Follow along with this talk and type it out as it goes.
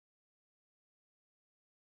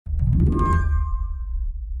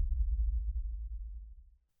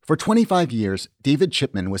For 25 years, David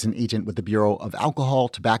Chipman was an agent with the Bureau of Alcohol,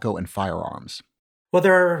 Tobacco, and Firearms. Well,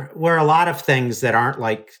 there were a lot of things that aren't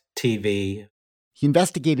like TV. He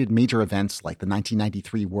investigated major events like the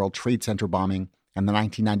 1993 World Trade Center bombing and the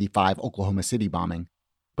 1995 Oklahoma City bombing,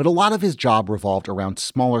 but a lot of his job revolved around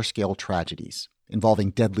smaller-scale tragedies involving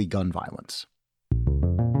deadly gun violence.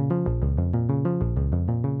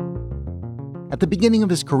 At the beginning of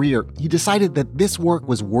his career, he decided that this work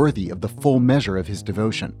was worthy of the full measure of his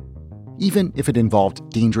devotion, even if it involved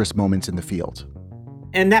dangerous moments in the field.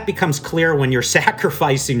 And that becomes clear when you're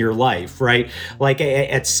sacrificing your life, right? Like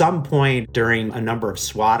at some point during a number of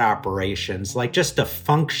SWAT operations, like just to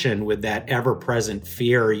function with that ever-present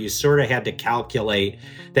fear, you sort of had to calculate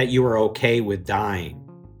that you were okay with dying.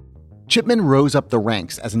 Chipman rose up the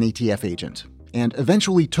ranks as an ATF agent and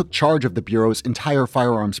eventually took charge of the Bureau's entire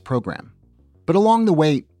firearms program. But along the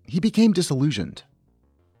way, he became disillusioned.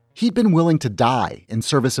 He'd been willing to die in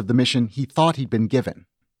service of the mission he thought he'd been given,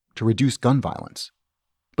 to reduce gun violence.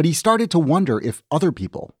 But he started to wonder if other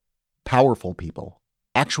people, powerful people,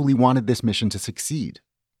 actually wanted this mission to succeed.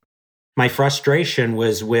 My frustration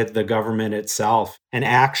was with the government itself. And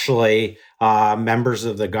actually, members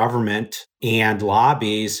of the government and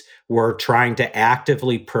lobbies were trying to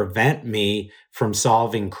actively prevent me from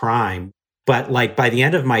solving crime. But like by the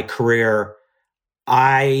end of my career,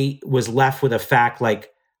 I was left with a fact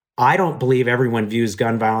like, I don't believe everyone views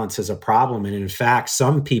gun violence as a problem. And in fact,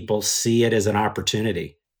 some people see it as an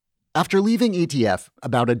opportunity. After leaving ATF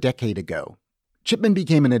about a decade ago, Chipman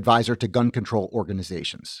became an advisor to gun control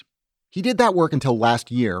organizations. He did that work until last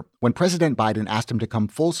year when President Biden asked him to come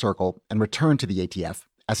full circle and return to the ATF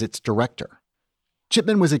as its director.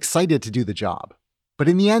 Chipman was excited to do the job, but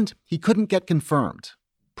in the end, he couldn't get confirmed.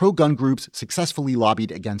 Pro-gun groups successfully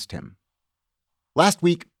lobbied against him. Last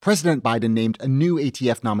week, President Biden named a new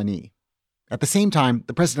ATF nominee. At the same time,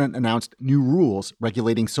 the president announced new rules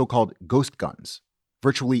regulating so-called ghost guns,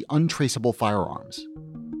 virtually untraceable firearms.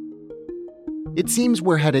 It seems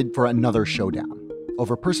we're headed for another showdown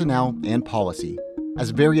over personnel and policy as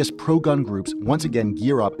various pro-gun groups once again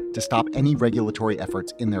gear up to stop any regulatory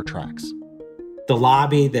efforts in their tracks. The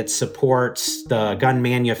lobby that supports the gun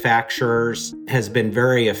manufacturers has been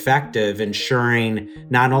very effective, ensuring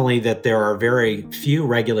not only that there are very few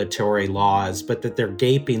regulatory laws, but that there are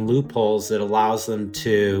gaping loopholes that allows them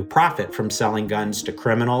to profit from selling guns to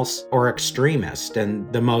criminals or extremists.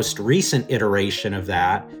 And the most recent iteration of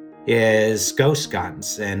that is ghost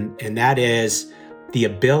guns. And that is the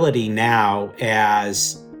ability now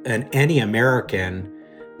as any American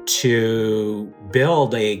to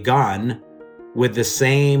build a gun with the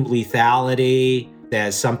same lethality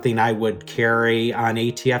as something I would carry on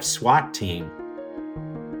ATF SWAT team.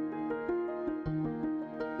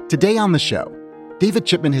 Today on the show, David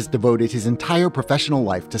Chipman has devoted his entire professional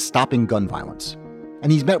life to stopping gun violence, and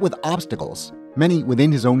he's met with obstacles, many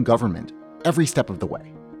within his own government, every step of the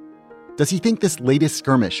way. Does he think this latest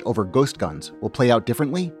skirmish over ghost guns will play out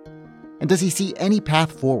differently? And does he see any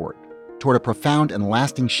path forward toward a profound and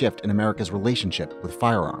lasting shift in America's relationship with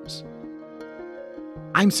firearms?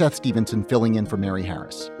 I'm Seth Stevenson, filling in for Mary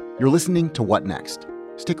Harris. You're listening to What Next?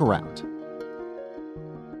 Stick around.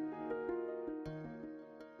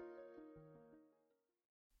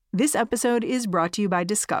 This episode is brought to you by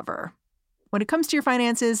Discover. When it comes to your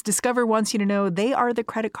finances, Discover wants you to know they are the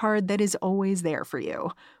credit card that is always there for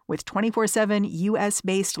you. With 24/7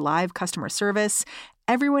 U.S.-based live customer service,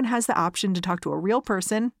 everyone has the option to talk to a real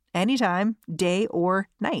person anytime, day or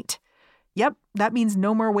night. Yep, that means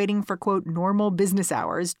no more waiting for, quote, normal business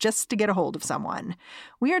hours just to get a hold of someone.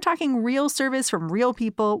 We are talking real service from real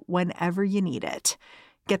people whenever you need it.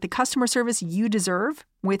 Get the customer service you deserve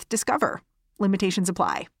with Discover. Limitations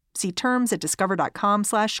apply. See terms at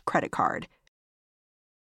discover.com/creditcard.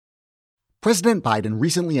 President Biden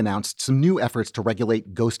recently announced some new efforts to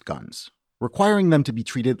regulate ghost guns, requiring them to be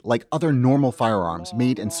treated like other normal firearms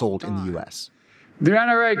made and sold in the U.S. The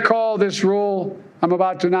NRA called this rule I'm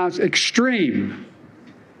about to announce extreme.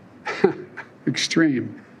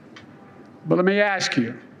 Extreme. But let me ask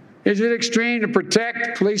you, is it extreme to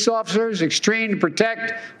protect police officers? Extreme to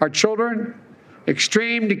protect our children?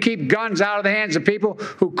 Extreme to keep guns out of the hands of people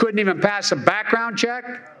who couldn't even pass a background check?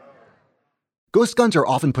 Ghost guns are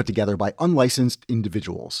often put together by unlicensed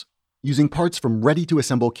individuals, using parts from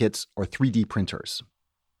ready-to-assemble kits or 3D printers.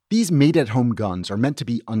 These made-at-home guns are meant to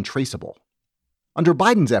be untraceable. Under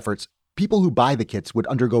Biden's efforts, people who buy the kits would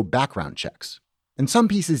undergo background checks, and some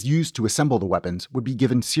pieces used to assemble the weapons would be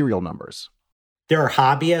given serial numbers. There are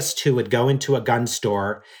hobbyists who would go into a gun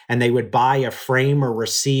store and they would buy a frame or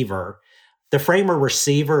receiver The framer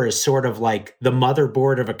receiver is sort of like the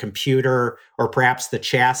motherboard of a computer or perhaps the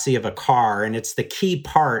chassis of a car, and it's the key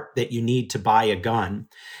part that you need to buy a gun.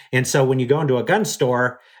 And so when you go into a gun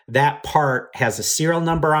store, that part has a serial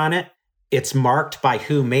number on it. It's marked by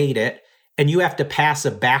who made it, and you have to pass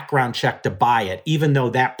a background check to buy it, even though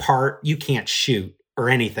that part you can't shoot or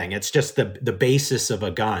anything. It's just the basis of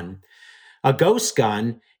a gun. A ghost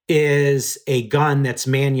gun is a gun that's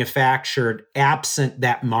manufactured absent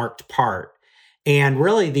that marked part. And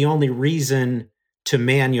really the only reason to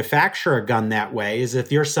manufacture a gun that way is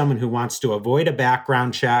if you're someone who wants to avoid a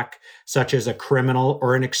background check, such as a criminal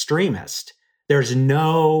or an extremist. There's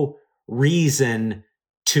no reason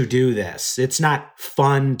to do this. It's not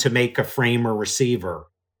fun to make a framer receiver.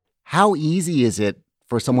 How easy is it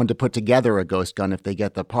for someone to put together a ghost gun if they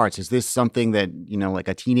get the parts? Is this something that, like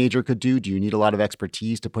a teenager could do? Do you need a lot of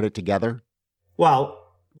expertise to put it together? Well,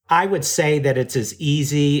 I would say that it's as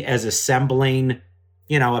easy as assembling,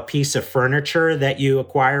 a piece of furniture that you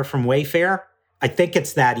acquire from Wayfair. I think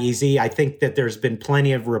it's that easy. I think that there's been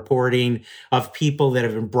plenty of reporting of people that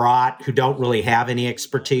have been brought who don't really have any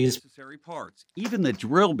expertise. Parts, even the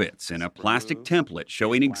drill bits in a plastic template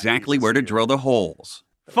showing exactly where to drill the holes.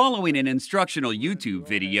 Following an instructional YouTube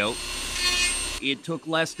video, it took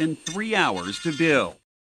less than 3 hours to build.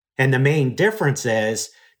 And the main difference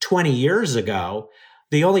is 20 years ago,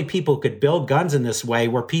 the only people who could build guns in this way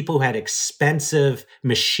were people who had expensive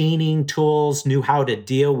machining tools, knew how to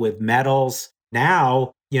deal with metals.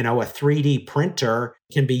 Now, a 3D printer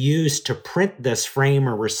can be used to print this frame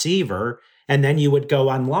or receiver, and then you would go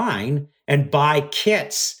online and buy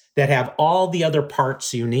kits that have all the other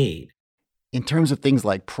parts you need. In terms of things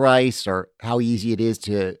like price or how easy it is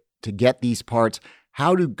to get these parts,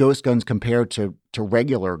 how do ghost guns compare to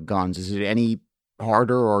regular guns? Is it any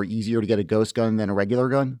harder or easier to get a ghost gun than a regular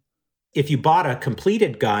gun? If you bought a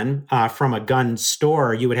completed gun from a gun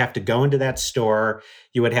store, you would have to go into that store,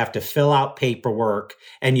 you would have to fill out paperwork,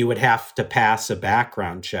 and you would have to pass a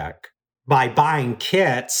background check. By buying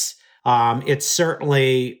kits, it's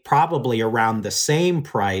certainly probably around the same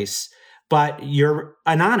price, but you're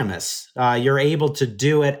anonymous. You're able to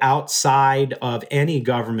do it outside of any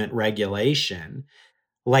government regulation.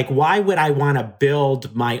 Like, why would I want to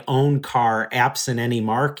build my own car absent any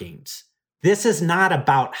markings? This is not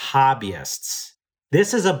about hobbyists.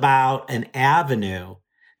 This is about an avenue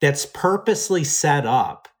that's purposely set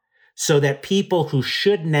up so that people who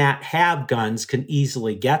should not have guns can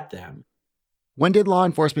easily get them. When did law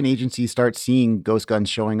enforcement agencies start seeing ghost guns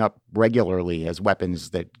showing up regularly as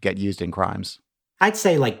weapons that get used in crimes? I'd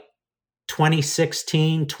say like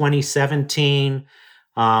 2016, 2017.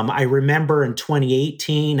 I remember in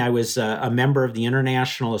 2018, I was a member of the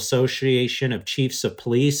International Association of Chiefs of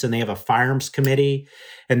Police, and they have a firearms committee.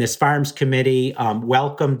 And this firearms committee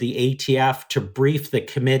welcomed the ATF to brief the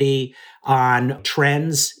committee on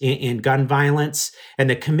trends in gun violence. And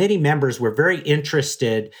the committee members were very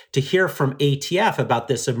interested to hear from ATF about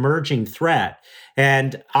this emerging threat.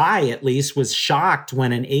 And I, at least, was shocked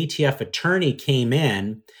when an ATF attorney came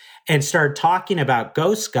in and started talking about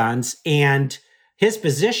ghost guns, and his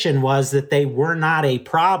position was that they were not a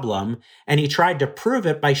problem, and he tried to prove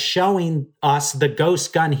it by showing us the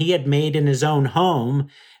ghost gun he had made in his own home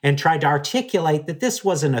and tried to articulate that this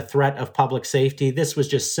wasn't a threat of public safety. This was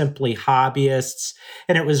just simply hobbyists,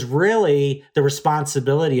 and it was really the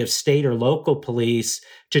responsibility of state or local police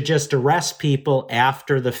to just arrest people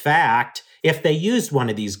after the fact if they used one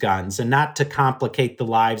of these guns and not to complicate the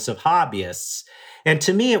lives of hobbyists. And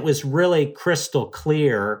to me, it was really crystal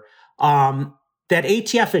clear that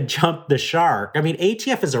ATF had jumped the shark. I mean,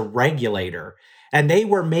 ATF is a regulator, and they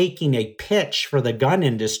were making a pitch for the gun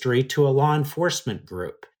industry to a law enforcement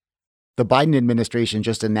group. The Biden administration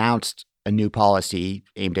just announced a new policy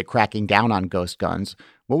aimed at cracking down on ghost guns.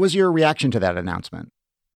 What was your reaction to that announcement?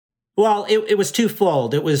 Well, it was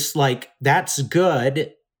twofold. It was like, that's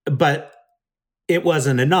good, but it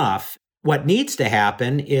wasn't enough. What needs to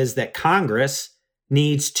happen is that Congress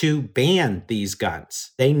needs to ban these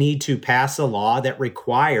guns. They need to pass a law that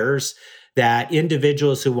requires that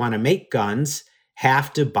individuals who want to make guns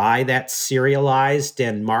have to buy that serialized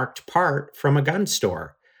and marked part from a gun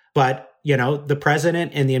store. But, the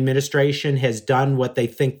president and the administration has done what they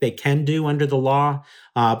think they can do under the law,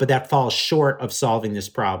 but that falls short of solving this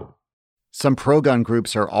problem. Some pro-gun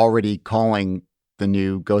groups are already calling the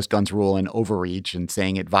new ghost guns rule an overreach and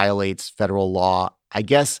saying it violates federal law. I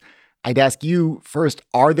guess I'd ask you first,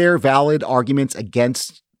 are there valid arguments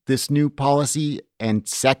against this new policy? And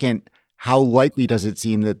second, how likely does it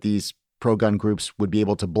seem that these pro-gun groups would be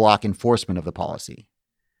able to block enforcement of the policy?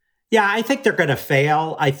 Yeah, I think they're going to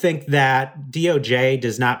fail. I think that DOJ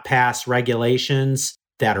does not pass regulations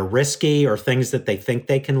that are risky or things that they think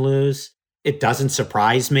they can lose. It doesn't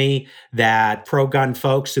surprise me that pro-gun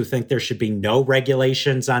folks who think there should be no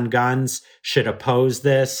regulations on guns should oppose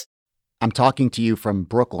this. I'm talking to you from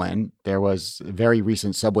Brooklyn. There was a very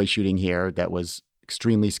recent subway shooting here that was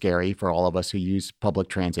extremely scary for all of us who use public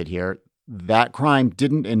transit here. That crime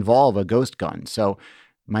didn't involve a ghost gun. So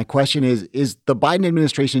my question is the Biden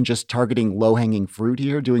administration just targeting low-hanging fruit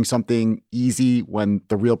here, doing something easy when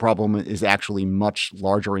the real problem is actually much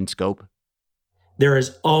larger in scope? There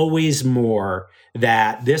is always more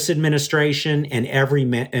that this administration and every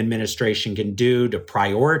administration can do to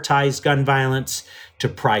prioritize gun violence, to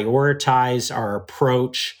prioritize our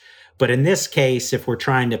approach. But in this case, if we're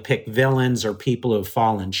trying to pick villains or people who have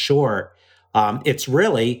fallen short, it's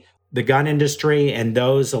really the gun industry and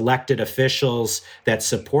those elected officials that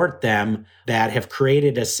support them that have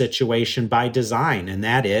created a situation by design. And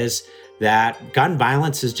that is that gun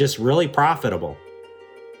violence is just really profitable.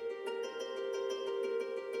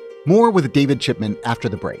 More with David Chipman after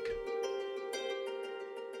the break.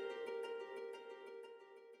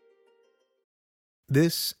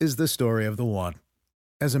 This is the story of the one.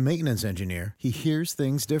 As a maintenance engineer, he hears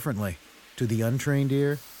things differently. To the untrained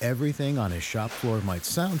ear, everything on his shop floor might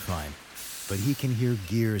sound fine, but he can hear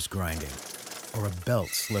gears grinding or a belt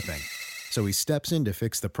slipping. So he steps in to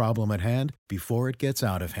fix the problem at hand before it gets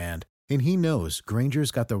out of hand. And he knows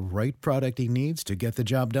Grainger's got the right product he needs to get the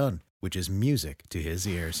job done, which is music to his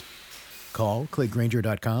ears. Call, click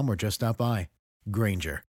Grainger.com, or just stop by.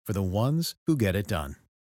 Grainger, for the ones who get it done.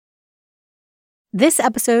 This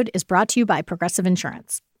episode is brought to you by Progressive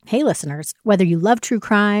Insurance. Hey, listeners, whether you love true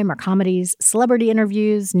crime or comedies, celebrity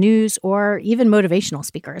interviews, news, or even motivational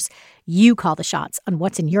speakers, you call the shots on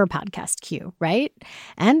what's in your podcast queue, right?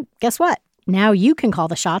 And guess what? Now you can call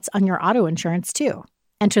the shots on your auto insurance, too.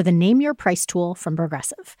 Enter the Name Your Price tool from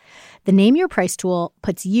Progressive. The Name Your Price tool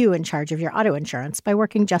puts you in charge of your auto insurance by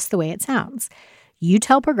working just the way it sounds. You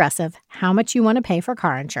tell Progressive how much you want to pay for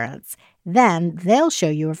car insurance. Then they'll show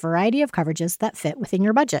you a variety of coverages that fit within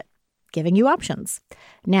your budget, giving you options.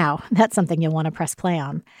 Now, that's something you'll want to press play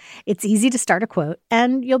on. It's easy to start a quote,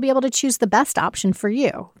 and you'll be able to choose the best option for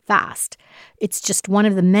you fast. It's just one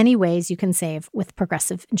of the many ways you can save with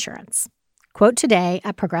Progressive Insurance. Quote today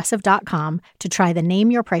at Progressive.com to try the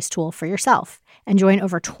Name Your Price tool for yourself and join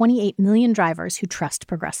over 28 million drivers who trust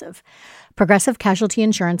Progressive. Progressive Casualty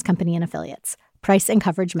Insurance Company and Affiliates. Price and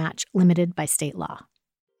coverage match limited by state law.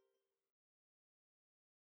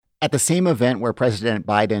 At the same event where President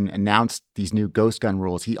Biden announced these new ghost gun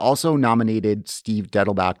rules, he also nominated Steve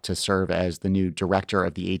Dettelbach to serve as the new director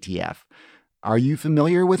of the ATF. Are you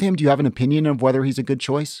familiar with him? Do you have an opinion of whether he's a good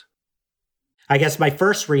choice? I guess my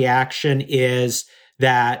first reaction is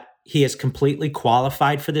that he is completely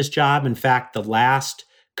qualified for this job. In fact, the last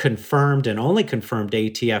confirmed and only confirmed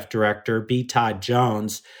ATF director, B. Todd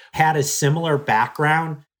Jones, had a similar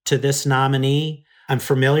background to this nominee. I'm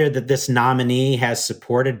familiar that this nominee has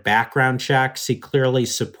supported background checks. He clearly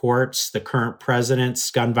supports the current president's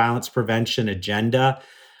gun violence prevention agenda.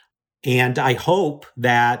 And I hope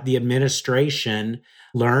that the administration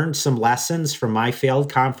learned some lessons from my failed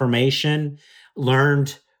confirmation,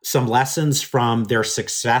 learned some lessons from their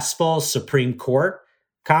successful Supreme Court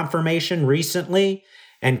confirmation recently,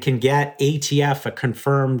 and can get ATF a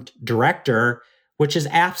confirmed director, which is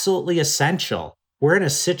absolutely essential. We're in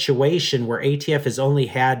a situation where ATF has only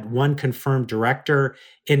had one confirmed director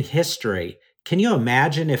in history. Can you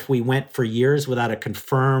imagine if we went for years without a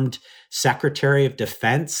confirmed Secretary of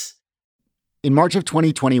Defense? In March of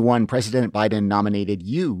 2021, President Biden nominated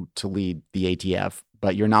you to lead the ATF,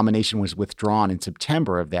 but your nomination was withdrawn in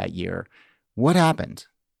September of that year. What happened?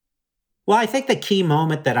 Well, I think the key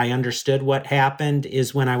moment that I understood what happened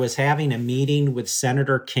is when I was having a meeting with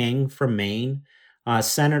Senator King from Maine.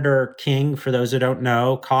 Senator King, for those who don't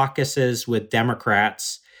know, caucuses with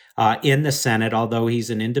Democrats in the Senate, although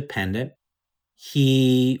he's an independent.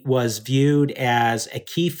 He was viewed as a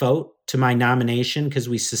key vote to my nomination because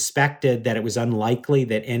we suspected that it was unlikely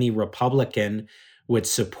that any Republican would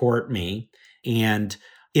support me. And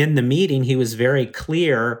in the meeting, he was very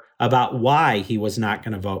clear about why he was not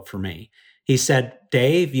going to vote for me. He said,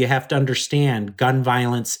 Dave, you have to understand gun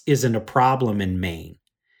violence isn't a problem in Maine.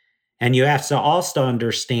 And you have to also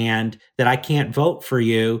understand that I can't vote for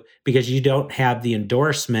you because you don't have the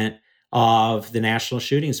endorsement of the National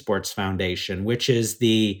Shooting Sports Foundation, which is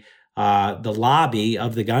the lobby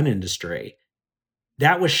of the gun industry.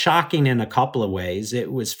 That was shocking in a couple of ways.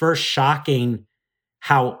 It was first shocking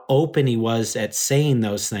how open he was at saying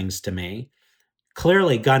those things to me.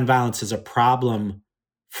 Clearly, gun violence is a problem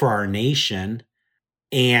for our nation.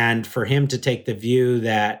 And for him to take the view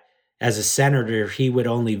that as a senator, he would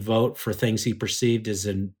only vote for things he perceived as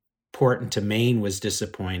important to Maine was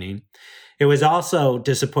disappointing. It was also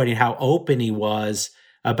disappointing how open he was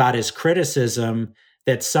about his criticism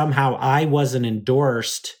that somehow I wasn't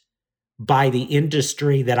endorsed by the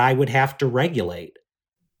industry that I would have to regulate.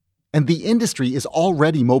 And the industry is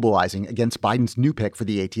already mobilizing against Biden's new pick for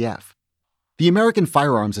the ATF. The American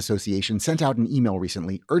Firearms Association sent out an email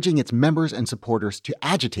recently urging its members and supporters to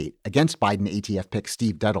agitate against Biden ATF pick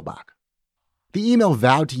Steve Dettelbach. The email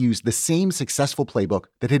vowed to use the same successful playbook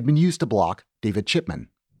that had been used to block David Chipman.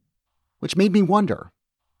 Which made me wonder,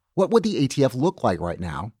 what would the ATF look like right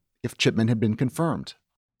now if Chipman had been confirmed?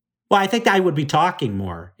 Well, I think I would be talking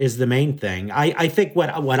more is the main thing. I think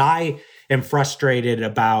what I am frustrated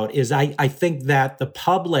about is I think that the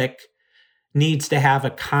public needs to have a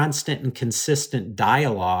constant and consistent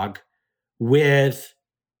dialogue with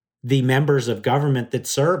the members of government that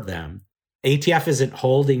serve them. ATF isn't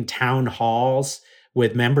holding town halls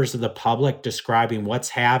with members of the public describing what's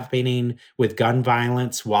happening with gun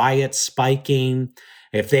violence, why it's spiking,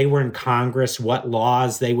 if they were in Congress, what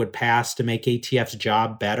laws they would pass to make ATF's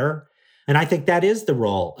job better. And I think that is the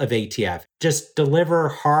role of ATF. Just deliver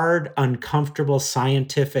hard, uncomfortable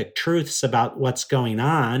scientific truths about what's going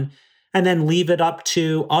on, and then leave it up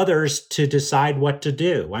to others to decide what to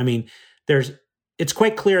do. I mean, it's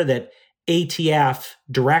quite clear that ATF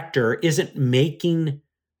director isn't making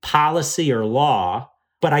policy or law,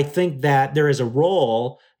 but I think that there is a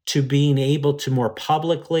role to being able to more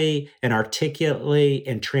publicly and articulately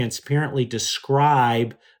and transparently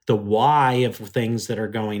describe the why of things that are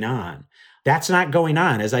going on. That's not going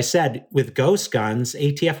on. As I said, with ghost guns,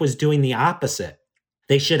 ATF was doing the opposite.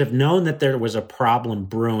 They should have known that there was a problem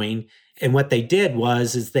brewing. And what they did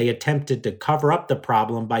is they attempted to cover up the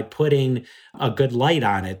problem by putting a good light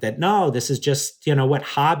on it, that no, this is just, what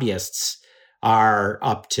hobbyists are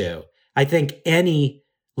up to. I think any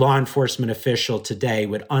law enforcement official today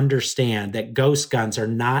would understand that ghost guns are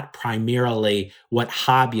not primarily what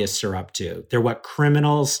hobbyists are up to. They're what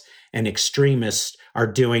criminals and extremists are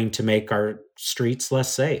doing to make our streets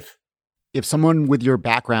less safe. If someone with your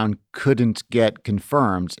background couldn't get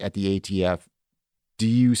confirmed at the ATF, do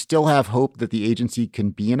you still have hope that the agency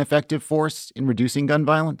can be an effective force in reducing gun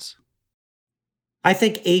violence? I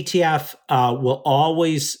think ATF will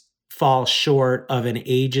always fall short of an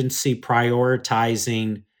agency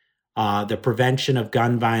prioritizing the prevention of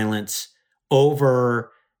gun violence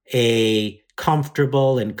over a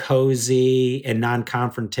comfortable and cozy and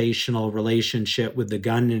non-confrontational relationship with the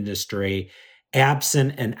gun industry,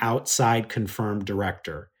 absent an outside confirmed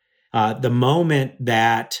director. The moment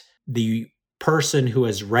that the person who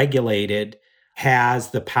is regulated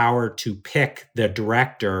has the power to pick the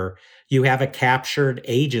director, you have a captured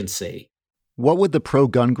agency. What would the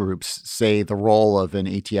pro-gun groups say the role of an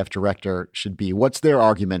ATF director should be? What's their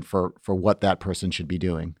argument for what that person should be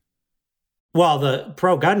doing? Well, the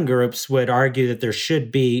pro-gun groups would argue that there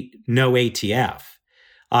should be no ATF.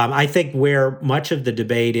 I think where much of the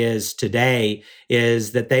debate is today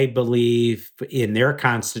is that they believe in their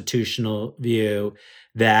constitutional view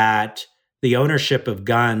that the ownership of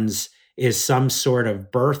guns is some sort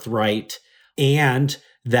of birthright, and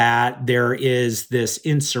that there is this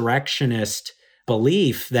insurrectionist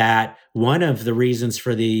belief that one of the reasons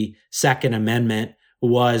for the Second Amendment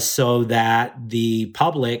was so that the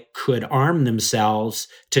public could arm themselves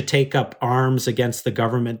to take up arms against the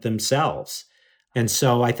government themselves. And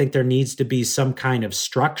so I think there needs to be some kind of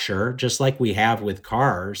structure, just like we have with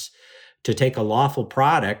cars, to take a lawful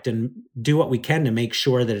product and do what we can to make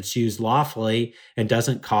sure that it's used lawfully and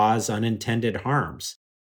doesn't cause unintended harms.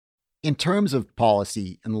 In terms of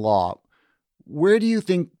policy and law, where do you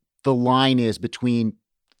think the line is between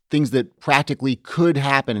things that practically could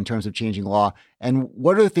happen in terms of changing law, and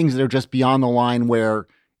what are the things that are just beyond the line where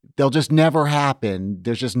they'll just never happen?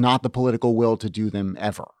 There's just not the political will to do them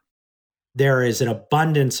ever. There is an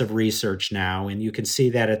abundance of research now, and you can see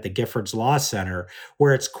that at the Giffords Law Center,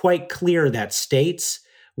 where it's quite clear that states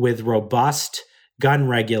with robust gun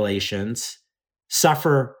regulations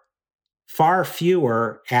suffer far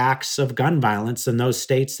fewer acts of gun violence than those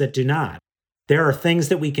states that do not. There are things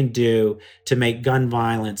that we can do to make gun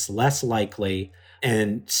violence less likely,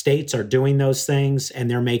 and states are doing those things, and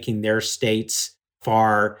they're making their states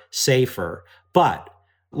far safer. But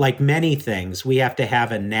like many things, we have to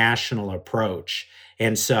have a national approach.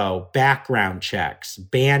 And so background checks,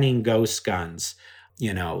 banning ghost guns,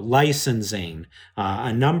 licensing,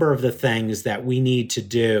 a number of the things that we need to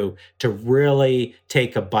do to really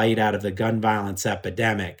take a bite out of the gun violence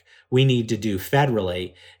epidemic, we need to do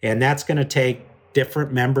federally. And that's going to take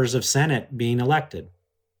different members of Senate being elected.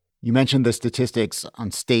 You mentioned the statistics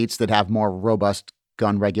on states that have more robust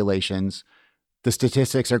gun regulations. The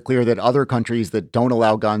statistics are clear that other countries that don't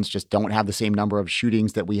allow guns just don't have the same number of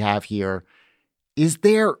shootings that we have here. Is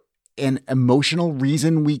there an emotional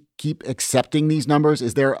reason we keep accepting these numbers?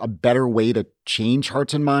 Is there a better way to change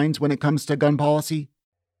hearts and minds when it comes to gun policy?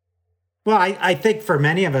 Well, I think for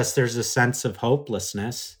many of us, there's a sense of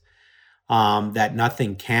hopelessness, that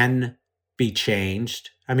nothing can be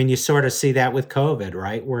changed. I mean, you sort of see that with COVID,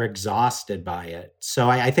 right? We're exhausted by it. So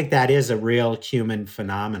I think that is a real human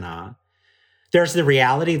phenomenon. There's the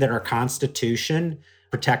reality that our Constitution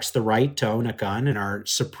protects the right to own a gun, and our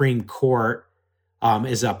Supreme Court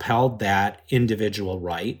has upheld that individual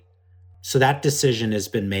right. So that decision has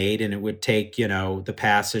been made, and it would take, the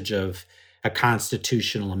passage of a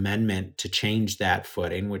constitutional amendment to change that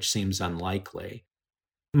footing, which seems unlikely.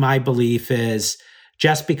 My belief is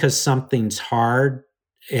just because something's hard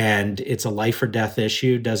and it's a life or death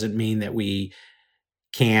issue doesn't mean that we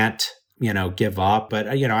can't, give up. But,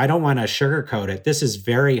 I don't want to sugarcoat it. This is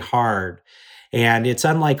very hard. And it's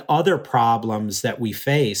unlike other problems that we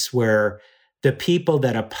face where the people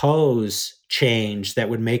that oppose change that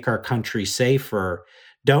would make our country safer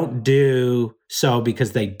don't do so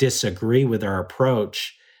because they disagree with our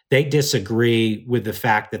approach. They disagree with the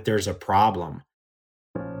fact that there's a problem.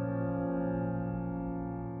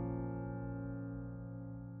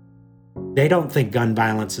 They don't think gun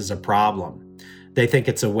violence is a problem. They think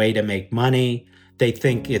it's a way to make money. They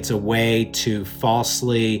think it's a way to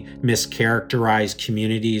falsely mischaracterize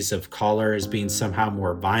communities of color as being somehow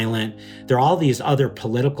more violent. There are all these other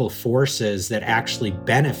political forces that actually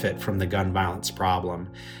benefit from the gun violence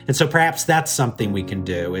problem. And so perhaps that's something we can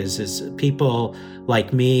do is people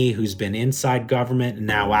like me who's been inside government and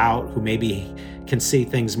now out, who maybe can see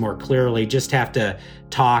things more clearly, just have to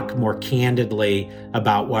talk more candidly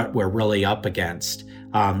about what we're really up against.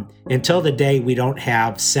 Until the day we don't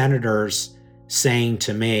have senators saying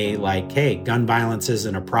to me like, hey, gun violence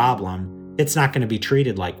isn't a problem, it's not going to be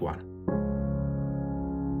treated like one.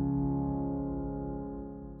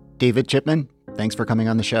 David Chipman, thanks for coming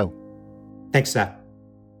on the show. Thanks, Seth.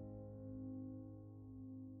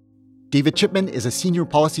 David Chipman is a senior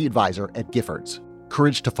policy advisor at Giffords,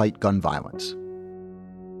 Courage to Fight Gun Violence.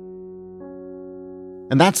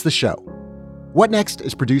 And that's the show. What Next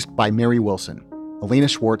is produced by Mary Wilson, Elena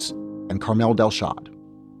Schwartz, and Carmel Delshad.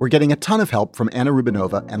 We're getting a ton of help from Anna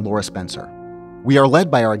Rubinova and Laura Spencer. We are led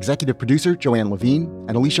by our executive producer, Joanne Levine,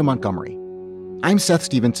 and Alicia Montgomery. I'm Seth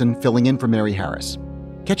Stevenson, filling in for Mary Harris.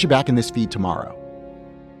 Catch you back in this feed tomorrow.